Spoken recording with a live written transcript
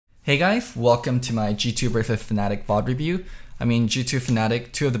Hey guys, welcome to my G2 versus Fnatic VOD review. I mean, G2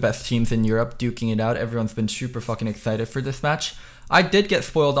 Fnatic, two of the best teams in Europe, duking it out. Everyone's been super fucking excited for this match. I did get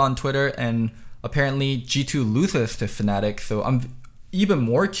spoiled on Twitter, and apparently G2 loses to Fnatic, so I'm even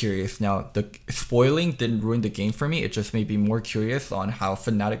more curious now. The spoiling didn't ruin the game for me, it just made me more curious on how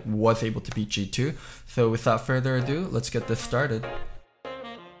Fnatic was able to beat G2. So without further ado, let's get this started.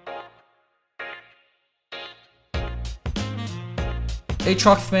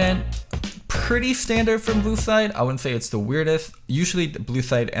 Aatrox man, pretty standard from blue side. I wouldn't say it's the weirdest. Usually the blue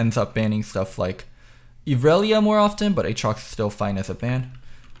side ends up banning stuff like Irelia more often, but Aatrox is still fine as a ban.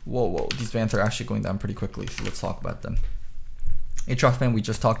 Whoa, these bans are actually going down pretty quickly, so let's talk about them. Aatrox ban we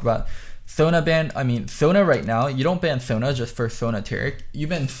just talked about. Sona ban, I mean Sona right now, you don't ban Sona just for Sona Taric. You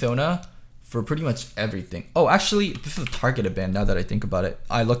ban Sona for pretty much everything. Oh, actually, this is a targeted ban now that I think about it.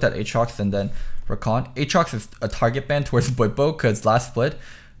 I looked at Aatrox and then Rakan. Aatrox is a target ban towards Bwipo because last split,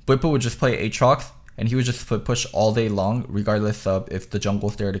 Bwipo would just play Aatrox and he would just push all day long regardless of if the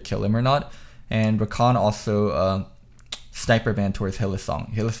jungle's there to kill him or not. And Rakan also sniper ban towards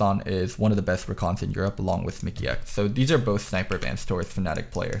Hylissang. Hylissang is one of the best Rakans in Europe along with Mickey X. So these are both sniper bans towards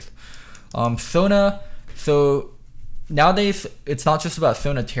Fnatic players. Sona, so nowadays it's not just about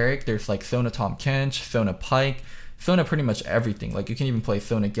Sona Taric, there's like Sona Tahm Kench, Sona Pyke, Sona pretty much everything. Like you can even play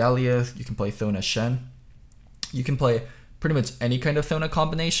Sona Gallius, you can play Sona Shen. You can play pretty much any kind of Sona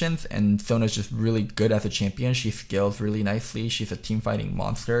combinations, and Sona's just really good as a champion. She scales really nicely. She's a team fighting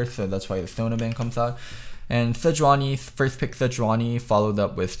monster, so that's why the Sona ban comes out. And Sejuani, first pick Sejuani, followed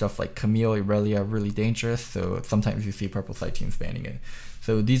up with stuff like Camille, Irelia, really dangerous. So sometimes you see purple side teams banning it.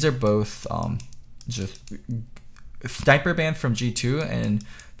 So these are both just sniper bans from G2 and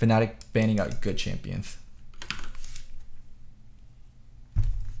Fnatic banning out good champions.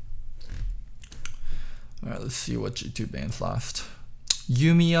 Alright, let's see what G2 bans last.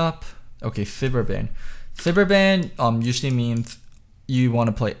 Yuumi up. Okay, Sivir ban. Sivir ban usually means you want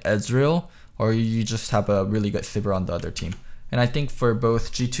to play Ezreal or you just have a really good Sivir on the other team. And I think for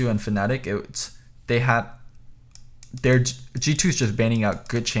both G2 and Fnatic, G2 is just banning out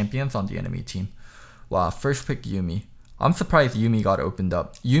good champions on the enemy team. Wow, first pick Yuumi. I'm surprised Yuumi got opened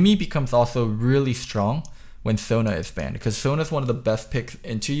up. Yuumi becomes also really strong when Sona is banned, because Sona is one of the best picks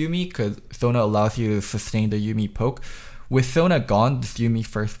into Yuumi because Sona allows you to sustain the Yuumi poke. With Sona gone, this Yuumi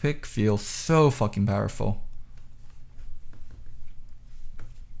first pick feels so fucking powerful.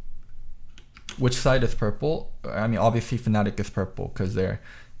 Which side is purple? I mean, obviously Fnatic is purple because they're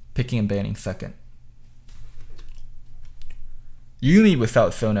picking and banning second. Yuumi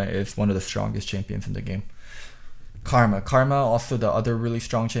without Sona is one of the strongest champions in the game. Karma also the other really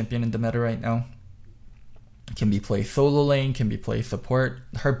strong champion in the meta right now. Can be played solo lane, can be played support.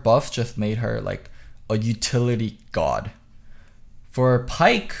 Her buffs just made her like a utility god. For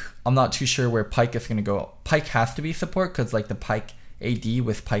Pyke, I'm not too sure where Pyke is gonna go. Pyke has to be support because like the Pyke AD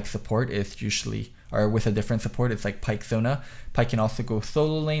with Pyke support is usually, or with a different support, it's like Pyke Sona. Pyke can also go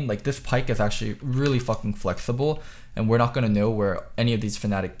solo lane. Like this Pyke is actually really fucking flexible, and we're not gonna know where any of these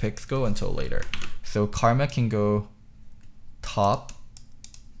Fnatic picks go until later. So Karma can go top,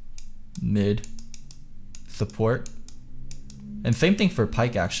 mid, support, and same thing for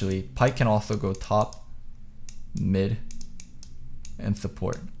Pyke actually. Pyke can also go top, mid, and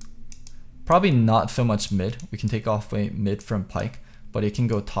support. Probably not so much mid. We can take off mid from Pyke, but it can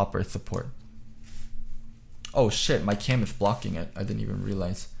go top or support. Oh shit, my cam is blocking it. I didn't even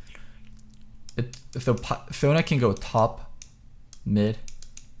realize. So Sona can go top, mid,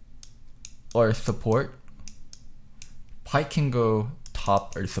 or support. Pyke can go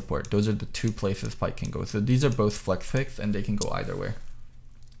top or support. Those are the two places Pyke can go. So these are both flex picks and they can go either way.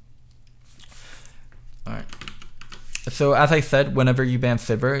 Alright. So as I said, whenever you ban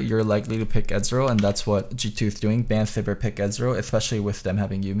Sivir, you're likely to pick Ezreal, and that's what G2 is doing. Ban Sivir, pick Ezreal, especially with them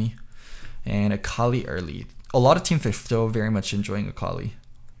having Yuumi. And Akali early. A lot of teams are still very much enjoying Akali.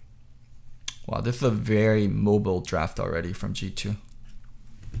 Wow, this is a very mobile draft already from G2.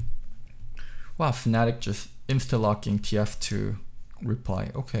 Wow, Fnatic just insta-locking TF to reply.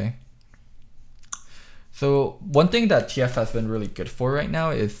 Okay. So one thing that TF has been really good for right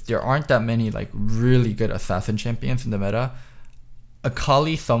now is there aren't that many like really good assassin champions in the meta.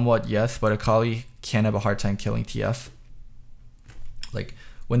 Akali somewhat yes, but Akali can have a hard time killing TF. Like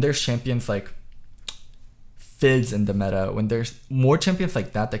when there's champions like Fizz in the meta, when there's more champions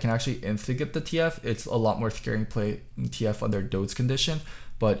like that can actually instigate the TF, it's a lot more scary playing TF under those conditions.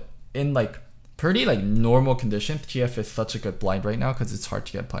 But in like pretty like normal conditions, TF is such a good blind right now because it's hard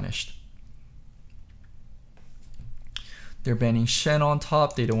to get punished. They're banning Shen on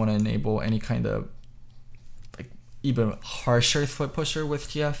top. They don't want to enable any kind of like even harsher split pusher with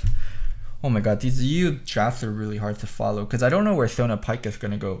TF. Oh my god, these EU drafts are really hard to follow because I don't know where Sona Pike is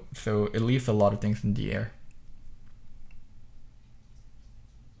going to go, so it leaves a lot of things in the air.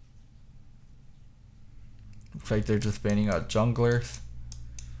 Looks like they're just banning out junglers.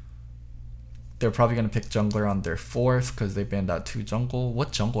 They're probably going to pick jungler on their 4th because they banned out 2 jungle.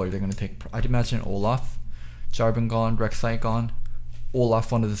 What jungle are they going to take? I'd imagine Olaf. Jarvan gone, Rek'Sai gone.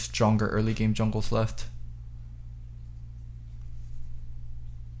 Olaf, one of the stronger early game jungles left.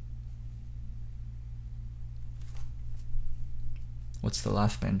 What's the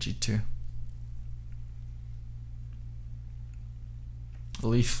last ban? G2.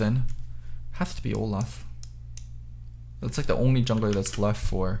 Lee Sin. Has to be Olaf. That's like the only jungler that's left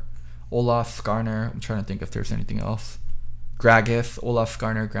for Olaf, Skarner. I'm trying to think if there's anything else. Gragas, Olaf,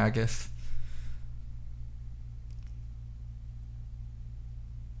 Skarner, Gragas.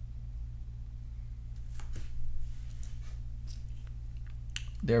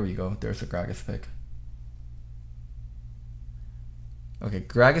 There we go. There's a Gragas pick. Okay,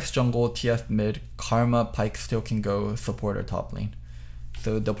 Gragas jungle, TF mid, Karma, Pike still can go support or top lane.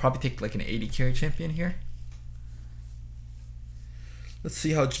 So they'll probably take like an 80 carry champion here. Let's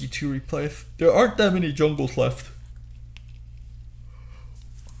see how G2 replays. There aren't that many jungles left.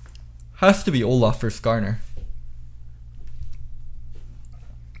 Has to be Olaf or Skarner.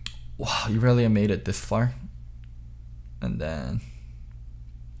 Wow, you really made it this far. And then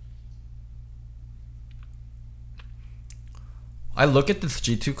I look at this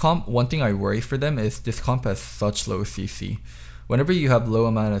G2 comp, one thing I worry for them is this comp has such low CC. Whenever you have low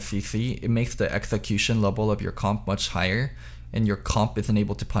amount of CC, it makes the execution level of your comp much higher, and your comp isn't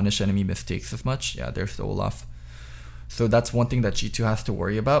able to punish enemy mistakes as much. Yeah, there's the Olaf. So that's one thing that G2 has to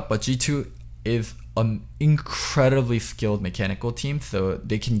worry about, but G2 is an incredibly skilled mechanical team, so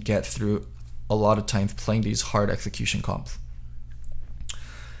they can get through a lot of times playing these hard execution comps.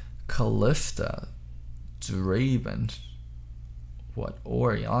 Kalista, Draven, what,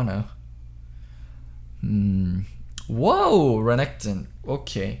 Oriana? Whoa, Renekton.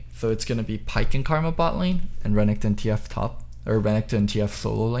 Okay, so it's gonna be Pyke and Karma bot lane and Renekton TF top, or Renekton TF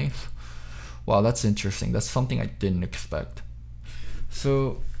solo lane. Wow, that's interesting. That's something I didn't expect.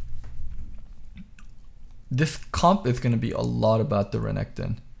 So this comp is gonna be a lot about the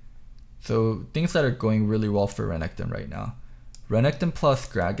Renekton. So things that are going really well for Renekton right now. Renekton plus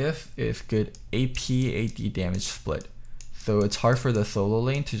Gragas is good AP AD damage split. So it's hard for the solo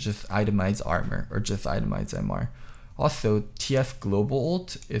lane to just itemize armor or just itemize MR. Also, TF global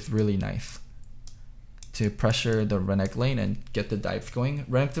ult is really nice to pressure the Renekton lane and get the dives going.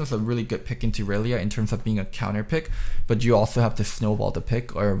 Renekton's a really good pick into Irelia in terms of being a counter pick, but you also have to snowball the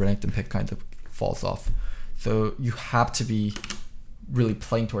pick or a Renekton pick kind of falls off. So you have to be really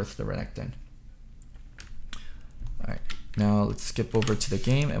playing towards the Renekton. Alright, now let's skip over to the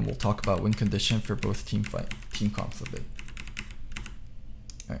game and we'll talk about win condition for both team comps a bit.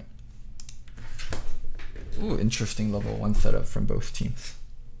 Alright. Ooh, interesting level 1 setup from both teams.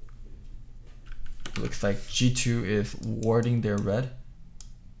 Looks like G2 is warding their red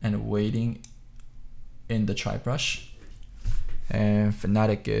and waiting in the tribe rush. And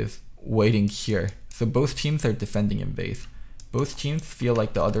Fnatic is waiting here. So both teams are defending invade. Both teams feel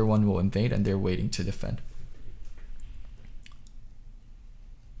like the other one will invade and they're waiting to defend.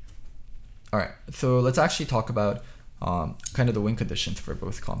 Alright, so let's actually talk about kind of the win conditions for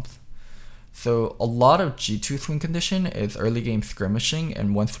both comps. So a lot of G2's win condition is early game skirmishing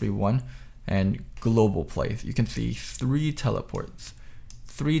and 1-3-1 and global plays. You can see 3 teleports.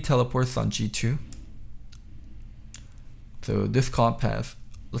 3 teleports on G2. So this comp has,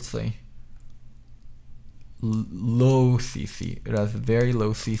 let's say, low CC. It has very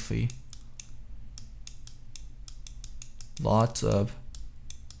low CC. Lots of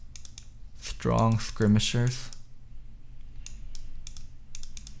strong skirmishers.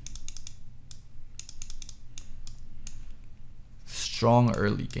 Strong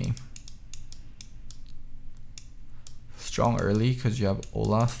early game. Strong early because you have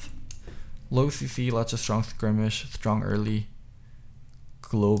Olaf. Low CC, lots of strong skirmish, strong early,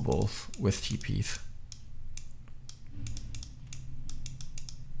 globals with TPs.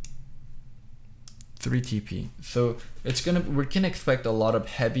 Three TP. So we can expect a lot of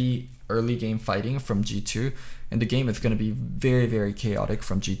heavy early game fighting from G2, and the game is gonna be very, very chaotic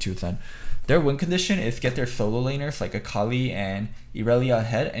from G2 then. Their win condition is get their solo laners like Akali and Irelia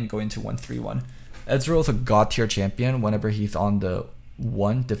ahead and go into 1-3-1. Ezreal is a god tier champion whenever he's on the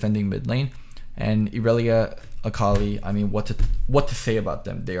 1 defending mid lane, and Irelia, Akali, I mean what to say about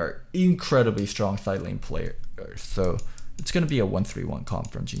them? They are incredibly strong side lane players. So it's gonna be a 1-3-1 comp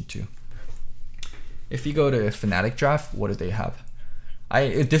from G2. If you go to Fnatic draft, what do they have?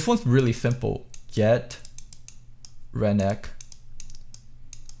 This one's really simple. Get Renekton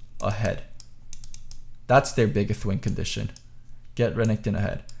ahead. That's their biggest win condition. Get Renekton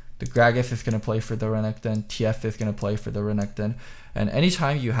ahead. The Gragas is going to play for the Renekton. TF is going to play for the Renekton. And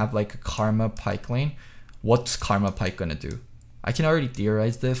anytime you have like a Karma Pyke lane, what's Karma Pyke going to do? I can already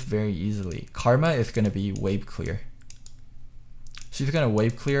theorize this very easily. Karma is going to be wave clear. She's going to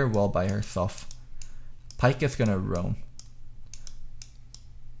wave clear well by herself. Pyke is going to roam.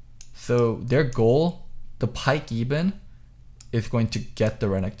 So their goal, the Pyke even, is going to get the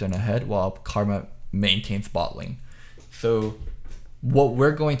Renekton ahead while Karma maintains bot lane. So what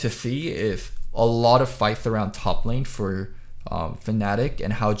we're going to see is a lot of fights around top lane for Fnatic,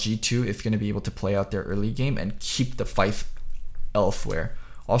 and how G2 is going to be able to play out their early game and keep the fights elsewhere.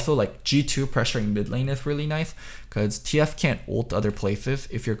 Also, like G2 pressuring mid lane is really nice because TF can't ult other places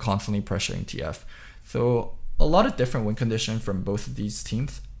if you're constantly pressuring TF. So a lot of different win conditions from both of these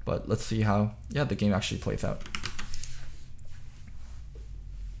teams, but let's see how the game actually plays out.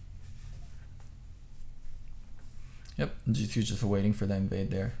 Yep, G2 just waiting for the invade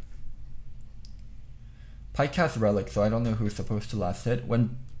there. Pyke has Relic, so I don't know who's supposed to last hit.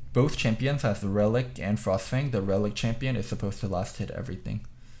 When both champions has Relic and Frostfang, the Relic champion is supposed to last hit everything.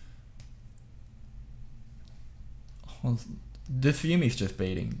 This Yumi's just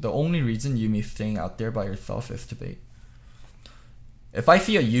baiting. The only reason Yumi's staying out there by herself is to bait. If I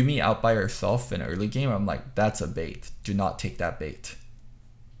see a Yumi out by herself in early game, I'm like, that's a bait. Do not take that bait.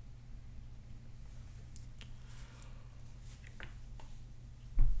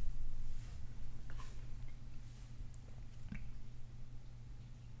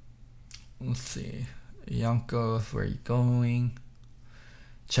 Let's see. Yanko, where are you going?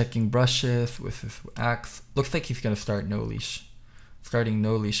 Checking brushes with his axe. Looks like he's gonna start no leash. Starting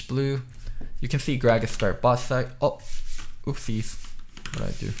no leash blue. You can see Gragas start bot side. Oh, oopsies. What did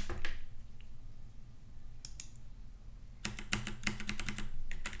I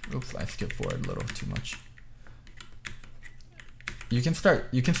do? Oops, I skipped forward a little too much. You can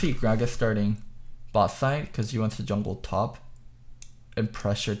see Gragas starting bot side because he wants to jungle top and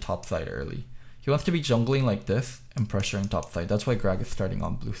pressure top side early. He wants to be jungling like this and pressuring top side. That's why Greg is starting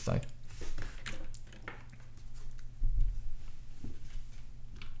on blue side.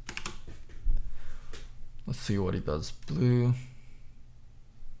 Let's see what he does. Blue.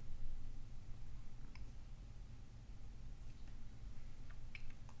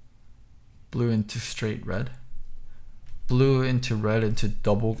 Blue into straight red. Blue into red into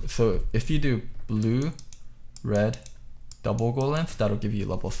double. So if you do blue, red, double goal length, that'll give you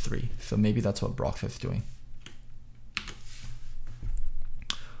level 3. So maybe that's what Broxah is doing.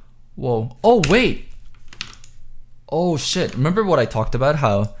 Whoa. Oh, wait. Oh, shit. Remember what I talked about?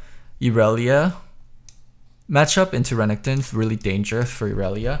 How Irelia matchup into Renekton is really dangerous for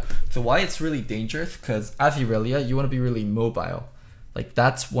Irelia. So why it's really dangerous? Because as Irelia, you want to be really mobile. Like,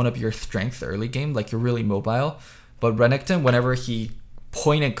 that's one of your strengths early game. Like, you're really mobile. But Renekton, whenever he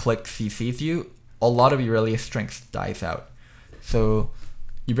point and click CCs you, a lot of Irelia's strength dies out. So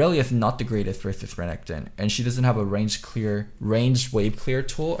Irelia is not the greatest versus Renekton, and she doesn't have a ranged wave clear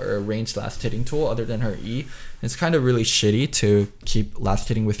tool or a ranged last hitting tool other than her E. It's kind of really shitty to keep last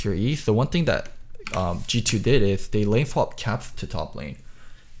hitting with your E. So one thing that G2 did is they lane swapped Caps to top lane,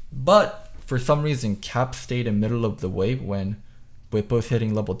 but for some reason Cap stayed in middle of the wave when with both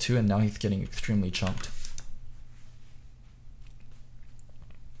hitting level 2, and now he's getting extremely chunked.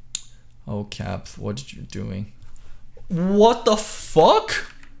 Oh, Caps, what are you doing? What the fuck?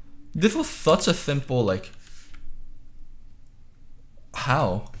 This was such a simple, like,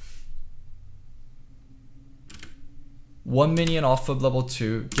 how? 1 minion off of level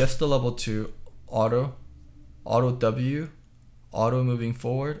 2, gets the level 2, auto W, auto moving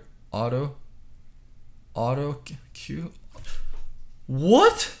forward, auto Q.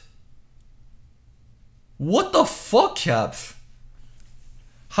 What? What the fuck, Caps?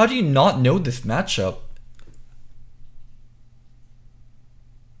 How do you not know this matchup?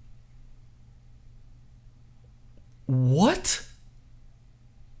 What?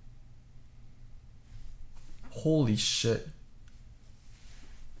 Holy shit.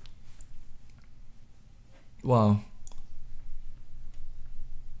 Wow.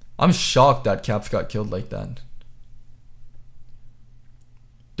 I'm shocked that Caps got killed like that.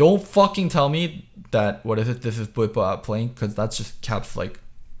 Don't fucking tell me that, what is it, this is Buipo outplaying, because that's just Caps like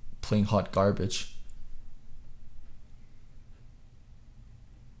playing hot garbage.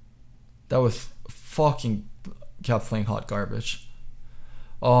 That was fucking Caps playing hot garbage.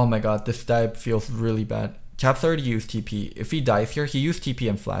 Oh my god, this dive feels really bad. Caps already used TP. If he dies here, he used TP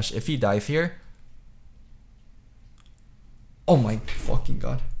and flash. If he dies here, Oh my fucking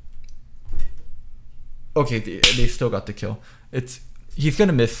god. Okay, they still got the kill. He's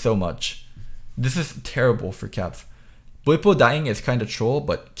gonna miss so much. This is terrible for Caps. Bwipo dying is kind of troll,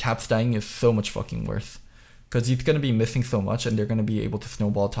 but Caps dying is so much fucking worse. Because he's gonna be missing so much and they're gonna be able to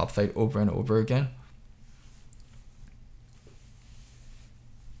snowball topside over and over again.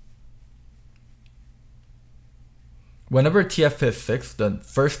 Whenever TF hits 6, the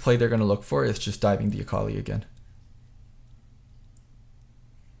first play they're gonna look for is just diving the Akali again.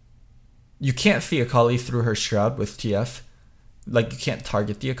 You can't see Akali through her shroud with TF. Like, you can't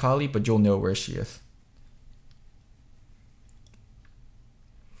target the Akali, but you'll know where she is.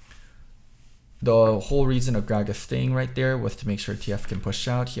 The whole reason of Gragas staying right there was to make sure TF can push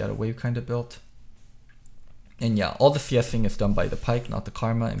out. He had a wave kind of built. And yeah, all the CSing is done by the Pyke, not the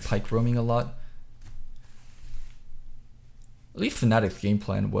Karma, and Pyke roaming a lot. At least Fnatic's game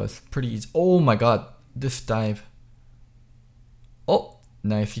plan was pretty easy. Oh my god, this dive. Oh,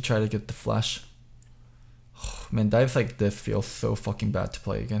 nice, he tried to get the flash. Oh, man, dives like this feel so fucking bad to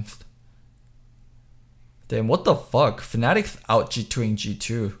play against. Damn, what the fuck? Fnatic's out G2ing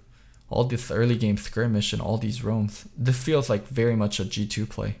G2. All this early game skirmish and all these roams. This feels like very much a G2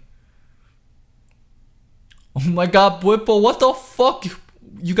 play. Oh my god, Bwipo, what the fuck?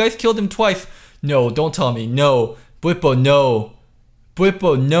 You guys killed him twice. No, don't tell me. No. Bwipo, no.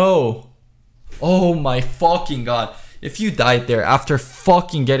 Bwipo, no. Oh my fucking god. If you died there after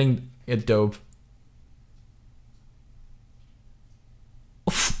fucking getting a dope.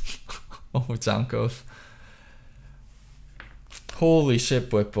 Oh, Jankos. Holy shit,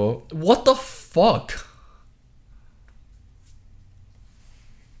 Bwipo. What the fuck?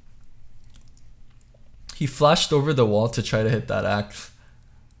 He flashed over the wall to try to hit that axe.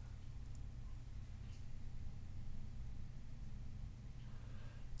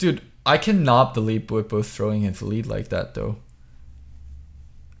 Dude, I cannot believe Bwipo's throwing his lead like that though.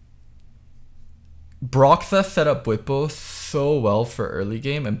 Broxah set up Bwipo so well for early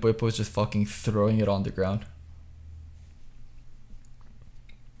game and Bwipo's just fucking throwing it on the ground.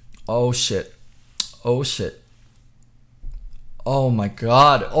 Oh shit. Oh shit. Oh my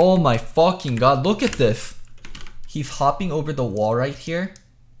god. Oh my fucking god. Look at this. He's hopping over the wall right here.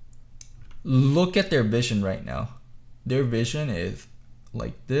 Look at their vision right now. Their vision is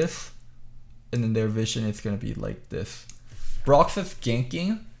like this. And then their vision is going to be like this. Broxah's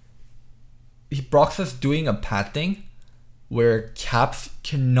ganking. Broxah's doing a patting where Caps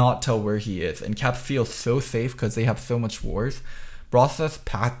cannot tell where he is. And Caps feels so safe because they have so much wars. Broxah's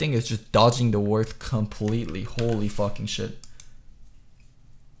patting is just dodging the wars completely. Holy fucking shit.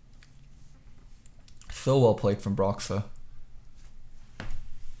 So well played from Broxah.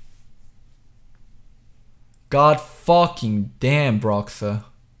 God fucking damn, Broxah.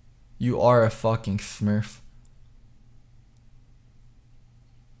 You are a fucking smurf.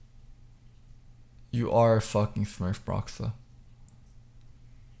 You are a fucking smurf, Broxah.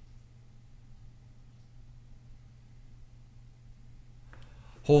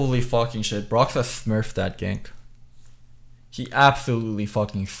 Holy fucking shit. Broxah smurfed that gank. He absolutely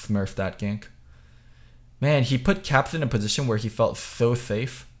fucking smurfed that gank. Man, he put Caps in a position where he felt so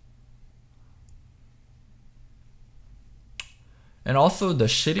safe. And also, the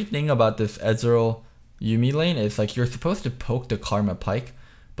shitty thing about this Ezreal Yuumi lane is like you're supposed to poke the Karma Pyke,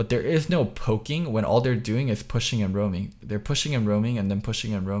 but there is no poking when all they're doing is pushing and roaming. They're pushing and roaming and then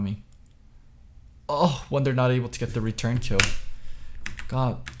pushing and roaming. Oh, when they're not able to get the return kill.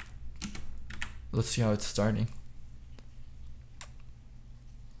 God. Let's see how it's starting.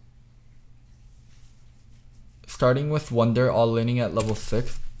 Starting with Wonder all laning at level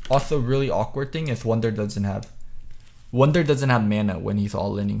 6. Also, really awkward thing is Wonder doesn't have mana when he's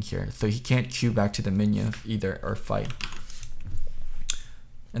all laning here. So he can't queue back to the minions either or fight.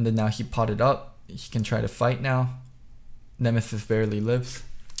 And then now he potted up. He can try to fight now. Nemesis barely lives.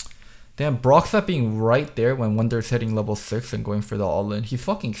 Damn, Broxah being right there when Wonder's hitting level 6 and going for the all-in. He's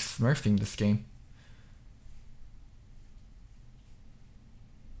fucking smurfing this game.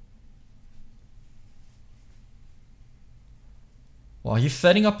 Wow, he's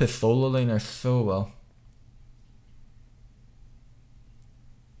setting up his solo laner so well.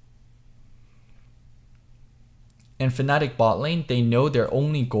 And Fnatic bot lane, they know their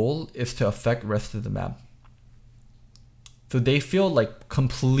only goal is to affect rest of the map. So they feel like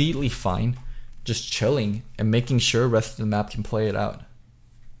completely fine just chilling and making sure rest of the map can play it out.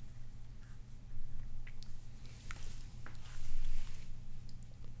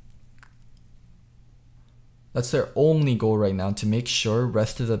 That's their only goal right now, to make sure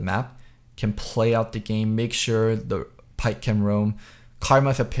rest of the map can play out the game, make sure the Pyke can roam,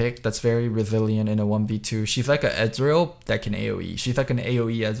 Karma's a pick that's very resilient in a 1v2. She's like a Ezreal that can AoE. She's like an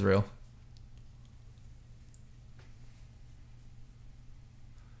AoE Ezreal.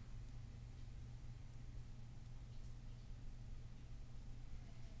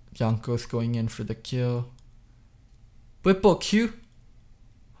 Yanko's going in for the kill. Blippo Q?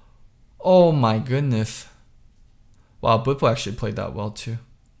 Oh my goodness. Wow, Blippo actually played that well too.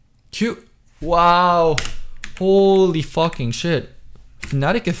 Q! Wow! Holy fucking shit.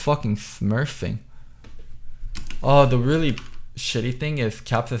 Fnatic is fucking smurfing. Oh, the really shitty thing is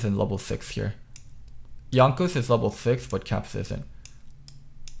Caps is in level 6 here. Yankos is level 6, but Caps isn't.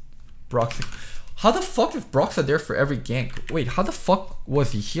 Broxah. How the fuck is Broxah there for every gank? Wait, how the fuck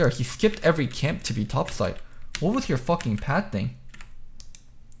was he here? He skipped every camp to be topside. What was your fucking pad thing?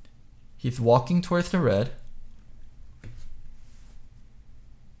 He's walking towards the red.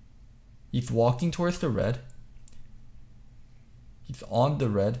 He's walking towards the red. He's on the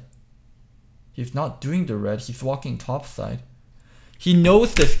red. He's not doing the red. He's walking topside. He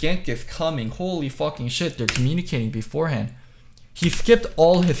knows this gank is coming. Holy fucking shit. They're communicating beforehand. He skipped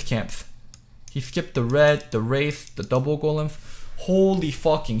all his camps. He skipped the red, the wraith, the double golems. Holy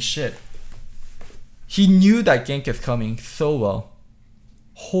fucking shit. He knew that gank is coming so well.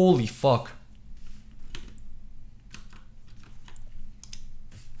 Holy fuck.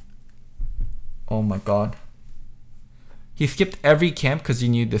 Oh my god. He skipped every camp because he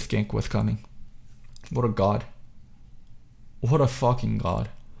knew this gank was coming. What a god. What a fucking god.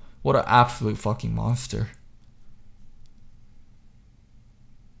 What an absolute fucking monster.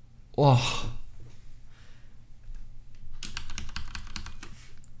 Oh.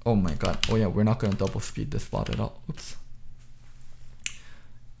 Oh my god. Oh yeah, we're not gonna double speed this bot at all. Oops.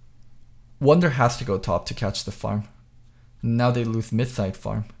 Wonder has to go top to catch the farm. Now they lose mid-side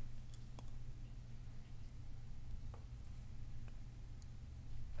farm.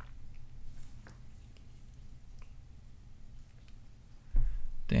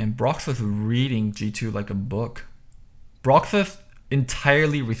 Damn, Broxah's reading G2 like a book. Broxah's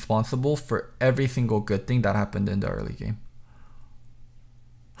entirely responsible for every single good thing that happened in the early game.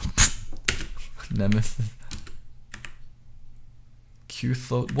 Nemesis. Q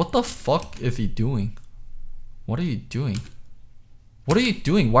float. What the fuck is he doing? What are you doing? What are you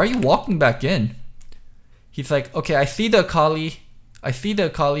doing? Why are you walking back in? He's like, okay, I see the Akali. I see the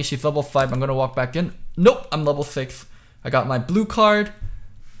Akali. She's level 5. I'm gonna walk back in. Nope, I'm level 6. I got my blue card.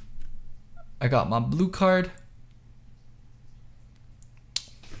 I got my blue card.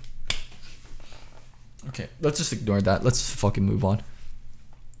 Okay, let's just ignore that. Let's just fucking move on.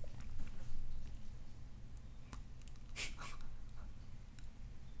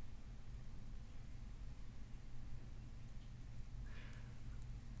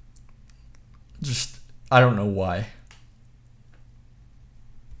 Just, I don't know why.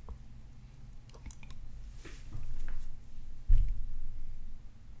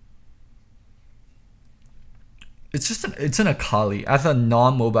 It's just it's an Akali. As a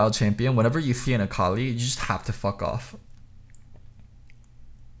non-mobile champion, whenever you see an Akali, you just have to fuck off.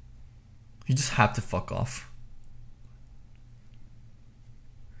 You just have to fuck off.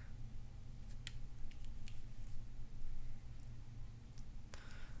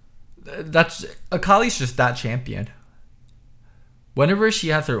 That's Akali's just that champion. Whenever she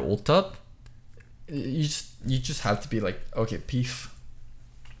has her ult up, you just have to be like, okay, peace.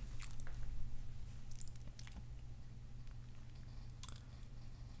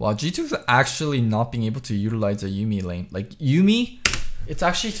 Wow, G2's actually not being able to utilize a Yuumi lane. Like Yuumi, it's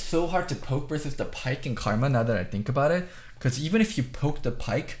actually so hard to poke versus the Pyke and Karma now that I think about it. Because even if you poke the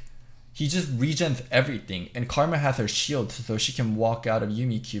Pyke, he just regens everything. And Karma has her shield, so she can walk out of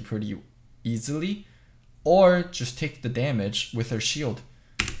Yuumi Q pretty easily. Or just take the damage with her shield.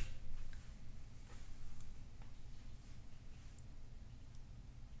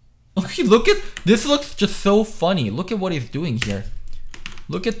 Okay, look at this. Looks just so funny. Look at what he's doing here.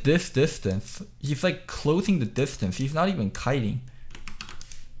 Look at this distance. He's like closing the distance. He's not even kiting.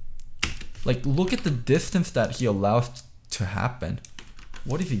 Like, look at the distance that he allows to happen.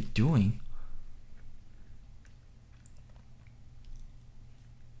 What is he doing?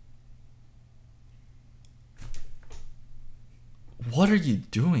 What are you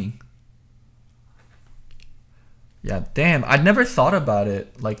doing? Yeah, damn. I never thought about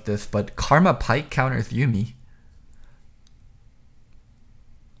it like this, but Karma Pyke counters Yuumi.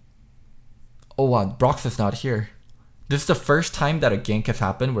 Oh wow, Broxah's not here. This is the first time that a gank has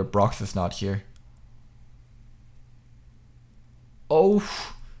happened where Broxah's not here. Oh,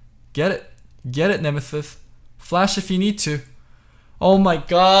 get it. Get it, Nemesis. Flash if you need to. Oh my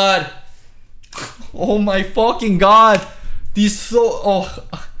god. Oh my fucking god. These so... Oh.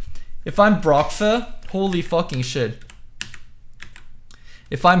 If I'm Broxah, holy fucking shit.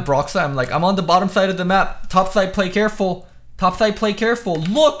 If I'm Broxah, I'm like, I'm on the bottom side of the map. Top side, play careful. Top side, play careful.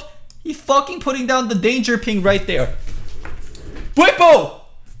 Look! He's fucking putting down the danger ping right there. Whippo!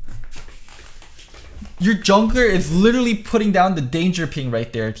 Your jungler is literally putting down the danger ping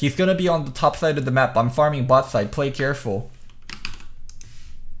right there. He's gonna be on the top side of the map. I'm farming bot side. Play careful.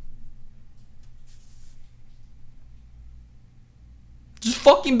 Just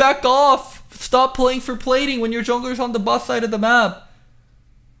fucking back off. Stop playing for plating when your jungler's on the bot side of the map.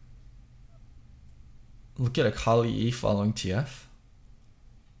 Look at Akali E following TF.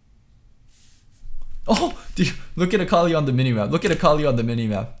 Oh, dude, look at Akali on the minimap. Look at Akali on the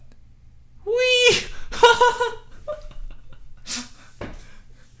minimap. Whee!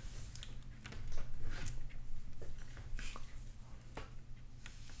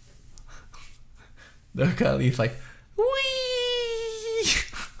 The Akali's like, whee!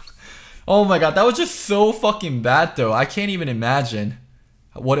 Oh my god, that was just so fucking bad though. I can't even imagine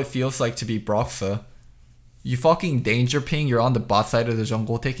what it feels like to be Broxah. You fucking danger ping, you're on the bot side of the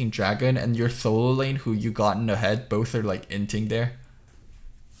jungle taking dragon, and your solo lane who you got in the head, both are like inting there.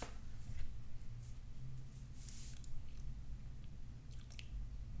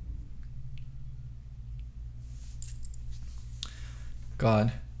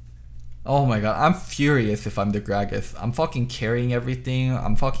 God. Oh my god, I'm furious if I'm the Gragas. I'm fucking carrying everything,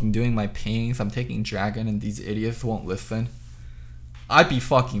 I'm fucking doing my pings, I'm taking dragon, and these idiots won't listen. I'd be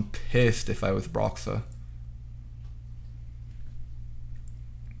fucking pissed if I was Broxah.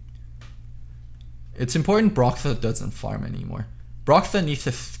 It's important Broxah doesn't farm anymore. Broxah needs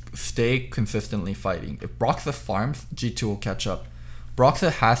to stay consistently fighting. If Broxah farms, G2 will catch up.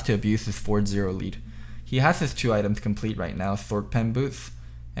 Broxah has to abuse his 4-0 lead. He has his 2 items complete right now, Sword Pen Boots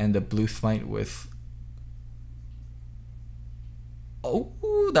and the Blue Smite with...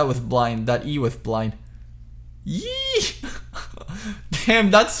 Oh, that was blind. That E was blind. Yee!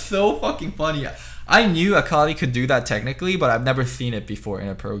 Damn, that's so fucking funny. I knew Akali could do that technically, but I've never seen it before in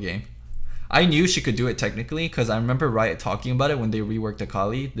a pro game. I knew she could do it technically because I remember Riot talking about it when they reworked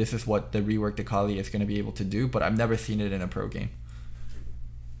Akali. This is what the reworked Akali is going to be able to do, but I've never seen it in a pro game.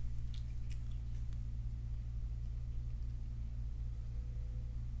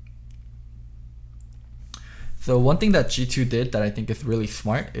 So one thing that G2 did that I think is really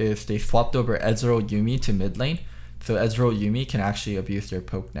smart is they swapped over Ezreal Yuumi to mid lane. So Ezreal Yuumi can actually abuse their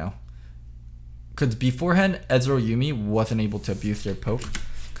poke now. Because beforehand, Ezreal Yuumi wasn't able to abuse their poke.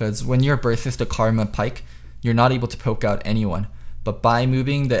 Because when you're versus the Karma Pike, you're not able to poke out anyone. But by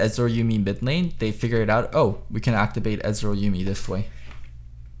moving the Ezreal Yuumi mid lane, they figured out, oh, we can activate Ezreal Yuumi this way.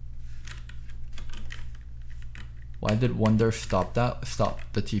 Why did Wonder stop that? Stop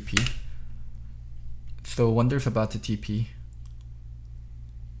the TP. So Wonder's about to TP.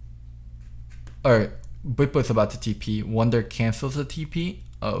 Or Whippo's about to TP. Wonder cancels the TP.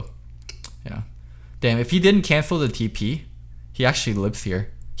 Oh, yeah. Damn, if he didn't cancel the TP, he actually lives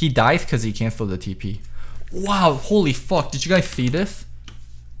here. He dies because he canceled the TP. Wow, holy fuck. Did you guys see this?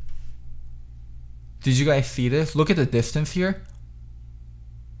 Did you guys see this? Look at the distance here.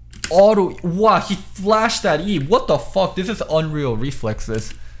 Auto. Wow, he flashed that E. What the fuck? This is unreal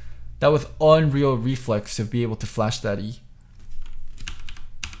reflexes. That was unreal reflex to be able to flash that E.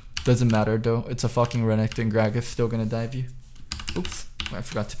 Doesn't matter though. It's a fucking Renekton and Gragas still gonna dive you. Oops. I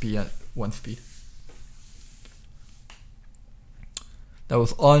forgot to be at 1 speed. That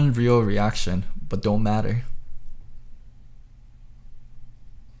was unreal reaction, but don't matter.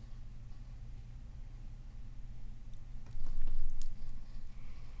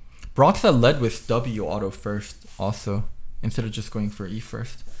 Broxah led with W auto first also, instead of just going for E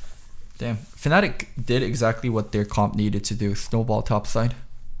first. Damn, Fnatic did exactly what their comp needed to do. Snowball topside.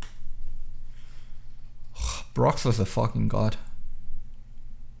 Broxah's a fucking god.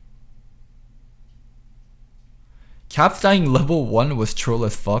 Caps dying level 1 was troll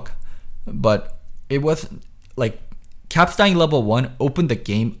as fuck, but it wasn't like Caps dying level 1 opened the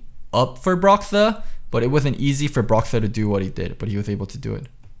game up for Broxah, but it wasn't easy for Broxah to do what he did, but he was able to do it.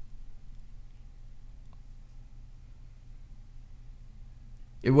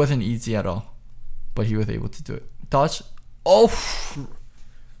 It wasn't easy at all, but he was able to do it. Dodge. Oh!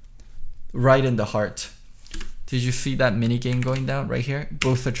 Right in the heart. Did you see that mini game going down right here?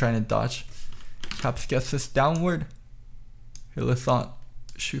 Both are trying to dodge. Caps gets this downward. Hilithon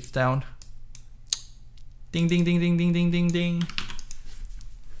shoots down. Ding ding ding ding ding ding ding ding.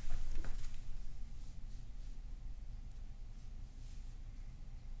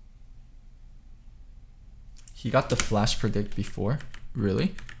 He got the flash predict before.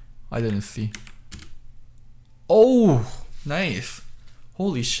 Really? I didn't see. Oh! Nice.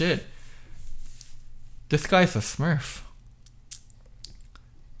 Holy shit. This guy's a smurf.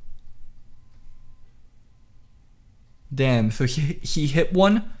 Damn, so he hit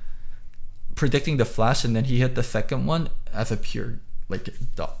one predicting the flash, and then he hit the second one as a pure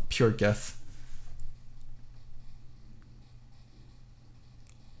guess.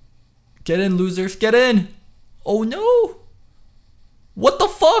 Get in, losers, get in! Oh no! What the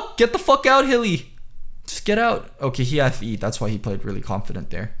fuck? Get the fuck out, Hilly! Just get out. Okay, he has E, that's why he played really confident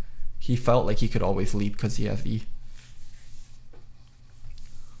there. He felt like he could always lead because he has E.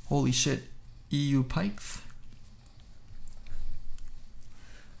 Holy shit. EU pikes.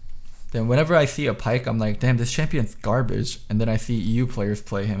 Then whenever I see a pike, I'm like, damn, this champion's garbage. And then I see EU players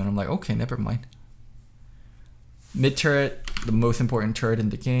play him, and I'm like, okay, never mind. Mid turret, the most important turret in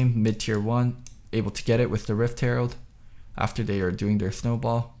the game. Mid tier 1, able to get it with the Rift Herald after they are doing their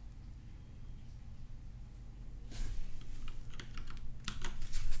snowball.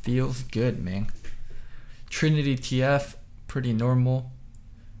 Feels good, man. Trinity TF, pretty normal.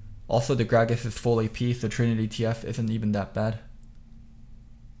 Also, the Gragas is full AP, so Trinity TF isn't even that bad.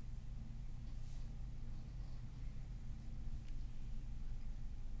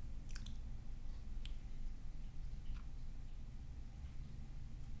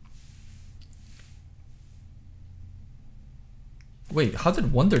 Wait, how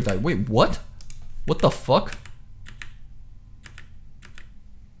did Wonder die? Wait, what? What the fuck?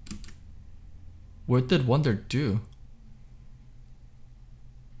 What did Wonder do?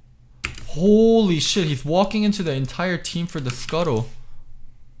 Holy shit, he's walking into the entire team for the scuttle.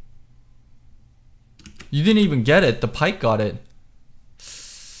 You didn't even get it, the pike got it.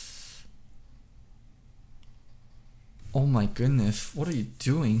 Oh my goodness, what are you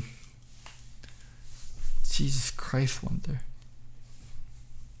doing? Jesus Christ, Wonder.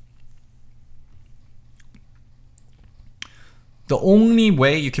 The only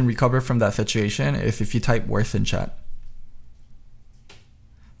way you can recover from that situation is if you type worse in chat.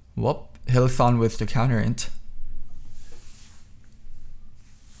 Whoop, Hillson with the counter int.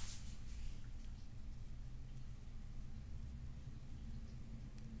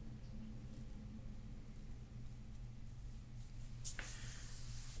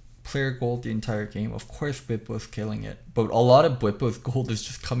 Player gold the entire game. Of course Blip was killing it. But a lot of Blippo's gold is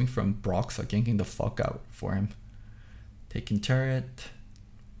just coming from Broxah ganking the fuck out for him. Taking turret,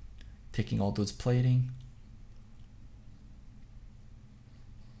 taking all those plating.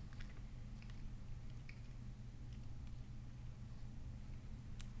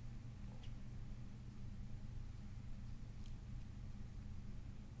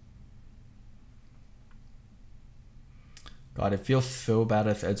 God, it feels so bad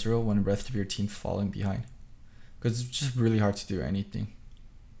as Ezreal when the rest of your team's falling behind. Because it's just really hard to do anything.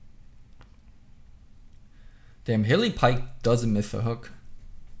 Damn, Hilly Pike doesn't miss a hook.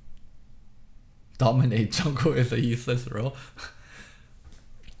 Dominate jungle is a useless role.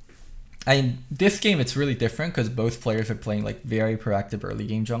 And this game it's really different because both players are playing like very proactive early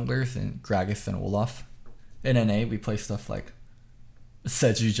game junglers and Gragas and Olaf. In NA we play stuff like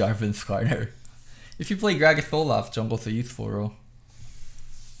Seju, Jarvan, Skarner. If you play Gragas Olaf, jungle's a useful role.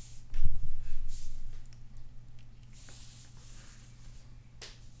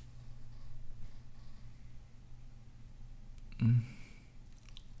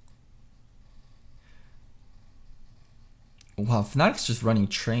 Wow, Fnatic's just running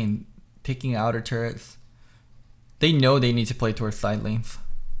train, taking outer turrets. They know they need to play towards side lanes.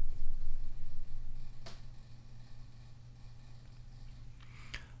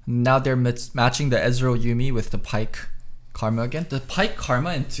 Now they're matching the Ezreal Yuumi with the Pike Karma again. The Pike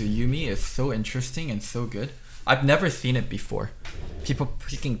Karma into Yuumi is so interesting and so good. I've never seen it before. People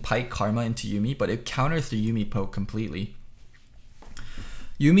picking Pike Karma into Yuumi, but it counters the Yuumi poke completely.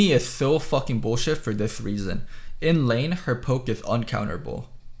 Yuumi is so fucking bullshit for this reason. In lane, her poke is uncounterable.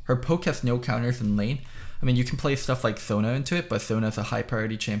 Her poke has no counters in lane. I mean, you can play stuff like Sona into it, but Sona is a high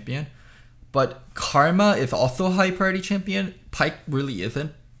priority champion. But Karma is also a high priority champion. Pike really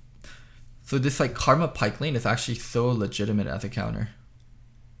isn't. So this like Karma Pike lane is actually so legitimate as a counter.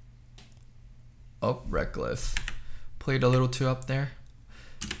 Oh, Reckless. Played a little too up there.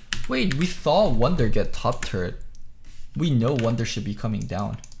 Wait, we saw Wonder get top turret. We know Wonder should be coming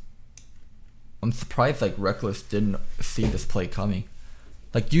down. I'm surprised like Reckless didn't see this play coming.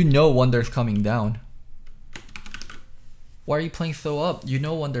 Like you know Wonder's coming down. Why are you playing so up? You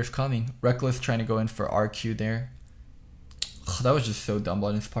know Wonder's coming. Reckless trying to go in for RQ there. Ugh, that was just so dumb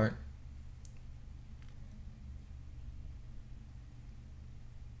on his part.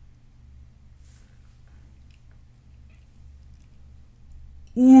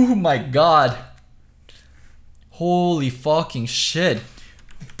 Oh my god. Holy fucking shit.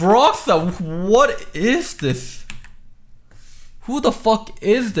 Broxah, what is this? Who the fuck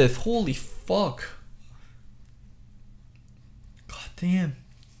is this? Holy fuck. God damn.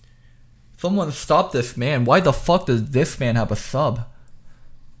 Someone stop this man. Why the fuck does this man have a sub?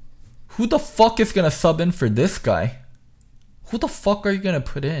 Who the fuck is gonna sub in for this guy? Who the fuck are you gonna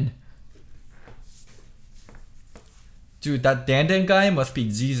put in? Dude, that Dandan guy must be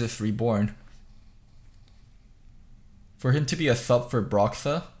Jesus reborn. For him to be a sub for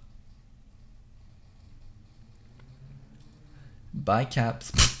Broxah. Bye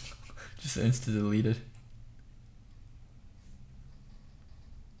caps. Just insta deleted.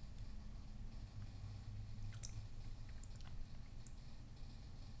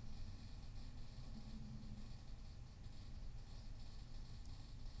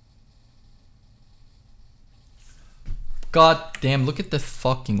 God damn, look at this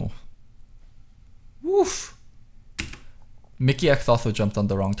fucking... Woof. Mickey X also jumped on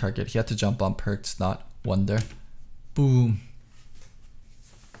the wrong target. He had to jump on Perks, not Wonder. Boom.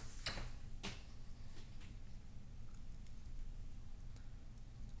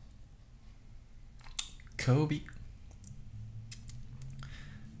 Kobe.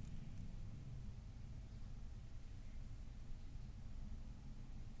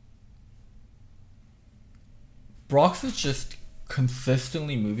 Broxah is just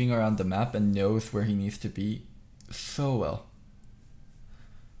consistently moving around the map and knows where he needs to be so well.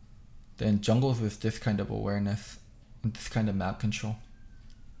 Then jungles with this kind of awareness and this kind of map control.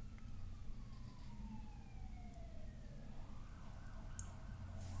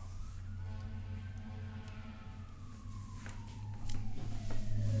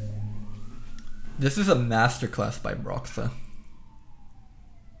 This is a masterclass by Broxah.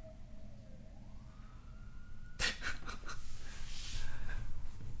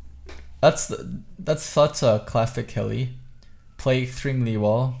 That's such a classic Hilly. Play extremely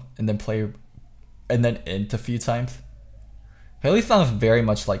well and then int a few times. Hilly sounds very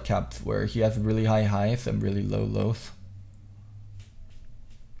much like Caps, where he has really high highs and really low lows.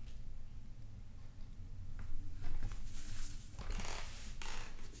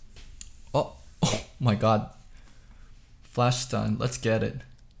 Oh my god. Flash stun, let's get it.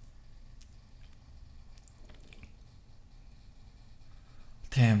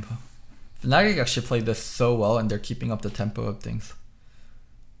 Damn. Fnatic actually played this so well and they're keeping up the tempo of things.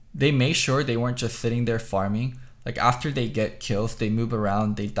 They made sure they weren't just sitting there farming. Like after they get kills, they move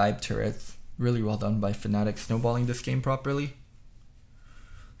around, they dive turrets. Really well done by Fnatic snowballing this game properly.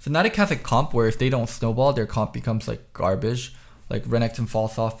 Fnatic has a comp where if they don't snowball, their comp becomes like garbage. Like Renekton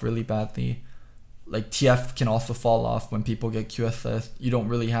falls off really badly. Like TF can also fall off when people get QSS. You don't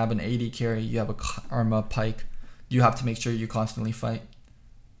really have an AD carry, you have a Karma Pike. You have to make sure you constantly fight.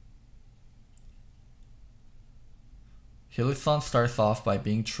 Hillisan starts off by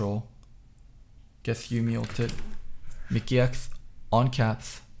being troll. Gets Yumi ulted. Mickey X on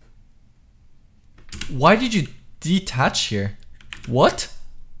Caps. Why did you detach here? What?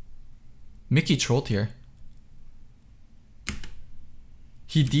 Mickey trolled here.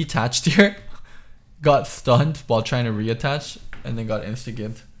 He detached here, got stunned while trying to reattach, and then got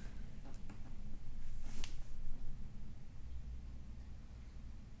insta-gibbed.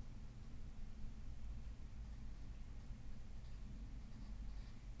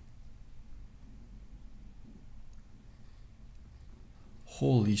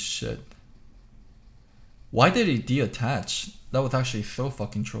 Holy shit. Why did he de-attach? That was actually so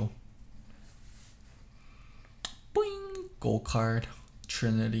fucking troll. Boing! Gold card.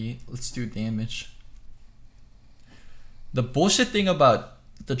 Trinity. Let's do damage. The bullshit thing about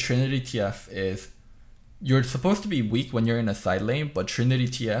the Trinity TF is you're supposed to be weak when you're in a side lane, but Trinity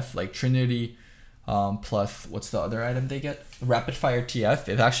TF, like Trinity plus, what's the other item they get? Rapid Fire TF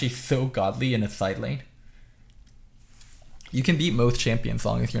is actually so godly in a side lane. You can beat most champions as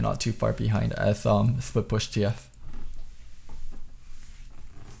long as you're not too far behind as split push TF.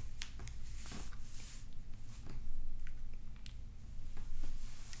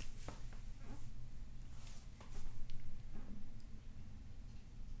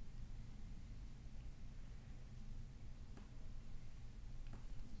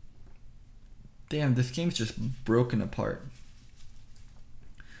 Damn, this game's just broken apart.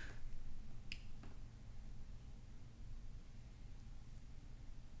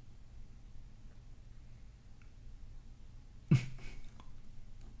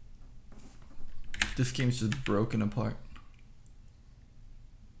 This game's just broken apart.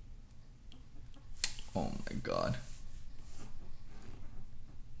 Oh my god.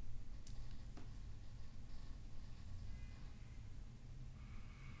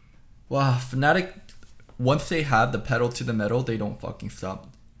 Wow, Fnatic once they have the pedal to the metal, they don't fucking stop.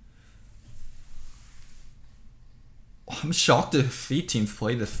 I'm shocked to see teams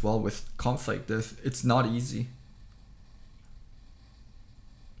play this well with comps like this. It's not easy.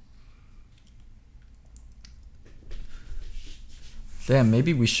 Damn,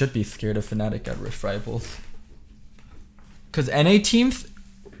 maybe we should be scared of Fnatic at Rift Rivals. Because NA teams,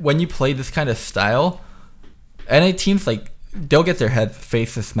 when you play this kind of style, NA teams, like, they'll get their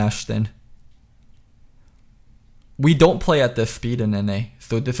faces smashed in. We don't play at this speed in NA,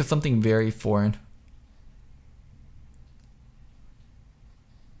 so this is something very foreign.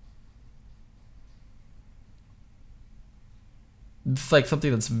 It's like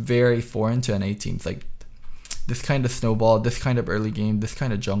something that's very foreign to NA teams, like this kind of snowball, this kind of early game, this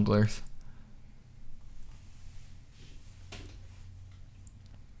kind of junglers.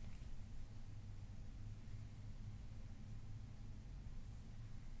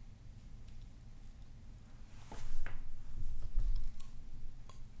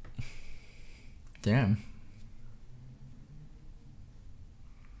 Damn.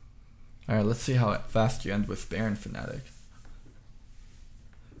 Alright, let's see how fast you end with Baron Fnatic.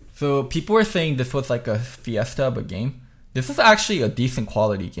 So people were saying this was like a fiesta of a game. This is actually a decent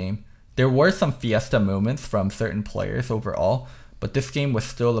quality game. There were some fiesta moments from certain players overall, but this game was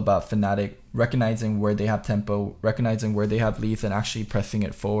still about Fnatic recognizing where they have tempo, recognizing where they have leads, and actually pressing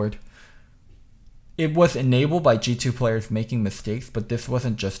it forward. It was enabled by G2 players making mistakes, but this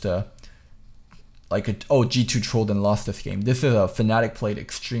wasn't just oh, G2 trolled and lost this game. This is a Fnatic played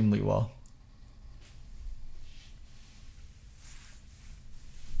extremely well.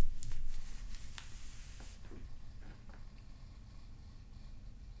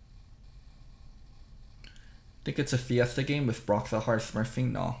 Think it's a fiesta game with Broxah hard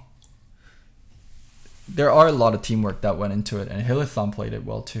smurfing? No. There are a lot of teamwork that went into it, and Hylissang played it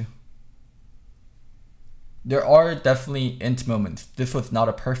well too. There are definitely int moments. This was not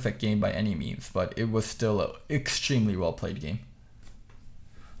a perfect game by any means, but it was still an extremely well played game.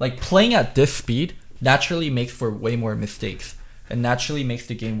 Like, playing at this speed naturally makes for way more mistakes, and naturally makes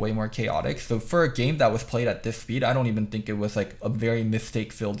the game way more chaotic. So for a game that was played at this speed, I don't even think it was like a very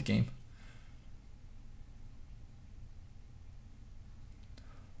mistake filled game.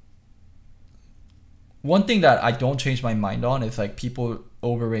 One thing that I don't change my mind on is like people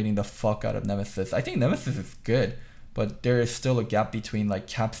overrating the fuck out of Nemesis. I think Nemesis is good, but there is still a gap between like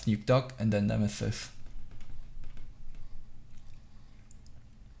Cap Snook Duck and then Nemesis.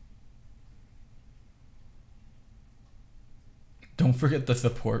 Don't forget the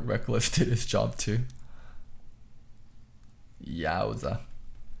support. Reckless did his job too. Yowza.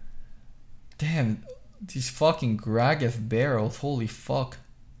 Damn, these fucking Gragas barrels, holy fuck.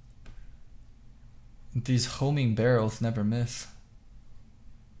 These homing barrels never miss.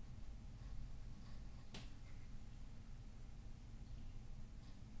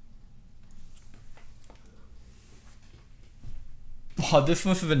 Wow, this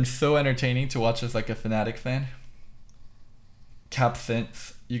must have been so entertaining to watch as like a Fnatic fan. Cap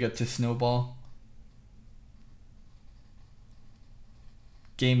Synth, you get to snowball.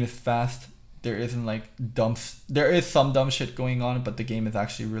 Game is fast. There isn't like there is some dumb shit going on, but the game is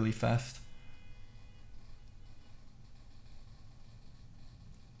actually really fast.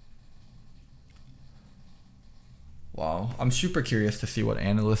 Wow, I'm super curious to see what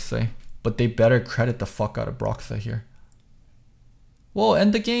analysts say, but they better credit the fuck out of Broxah here. Whoa,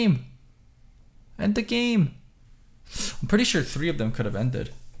 end the game. End the game. I'm pretty sure 3 of them could have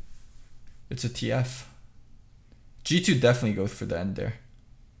ended. It's a TF. G2 definitely goes for the end there.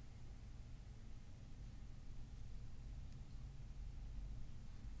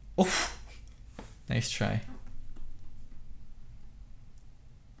 Oh, nice try.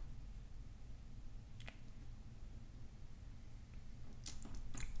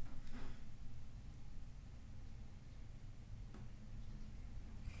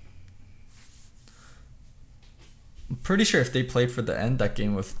 I'm pretty sure if they played for the end, that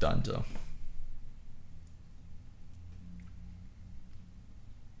game was done though.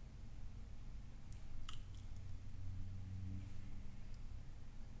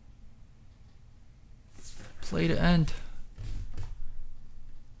 Play to end.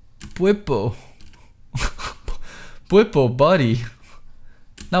 Bwippo. Bwippo, buddy.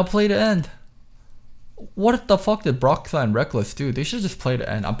 Now play to end. What the fuck did Broxah and Reckless do? They should just play to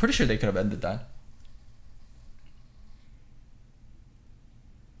end. I'm pretty sure they could have ended that.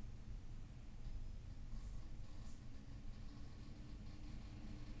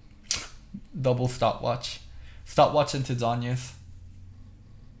 Double stopwatch. Stopwatch into Zanya's.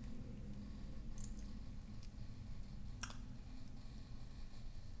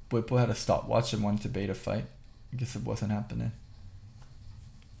 Whipple had a stopwatch and wanted to bait a fight. I guess it wasn't happening.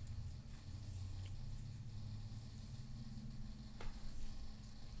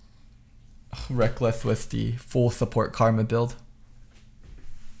 Reckless with the full support Karma build.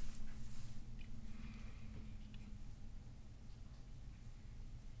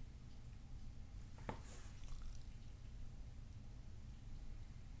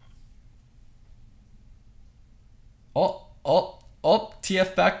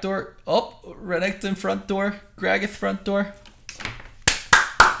 TF backdoor. Renekton front door. Gragas front door.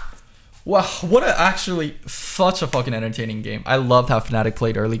 Wow, what actually such a fucking entertaining game. I loved how Fnatic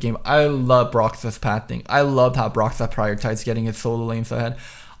played early game. I love Broxah's pathing. I loved how Broxah prioritized getting his solo lanes ahead.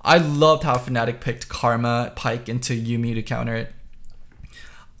 I loved how Fnatic picked Karma, Pyke into Yuumi to counter it.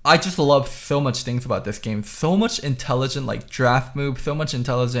 I just love so much things about this game. So much intelligent like draft moves, so much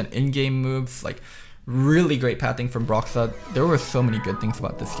intelligent in-game moves, like really great pathing from Broxah. There were so many good things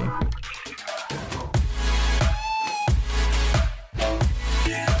about this game.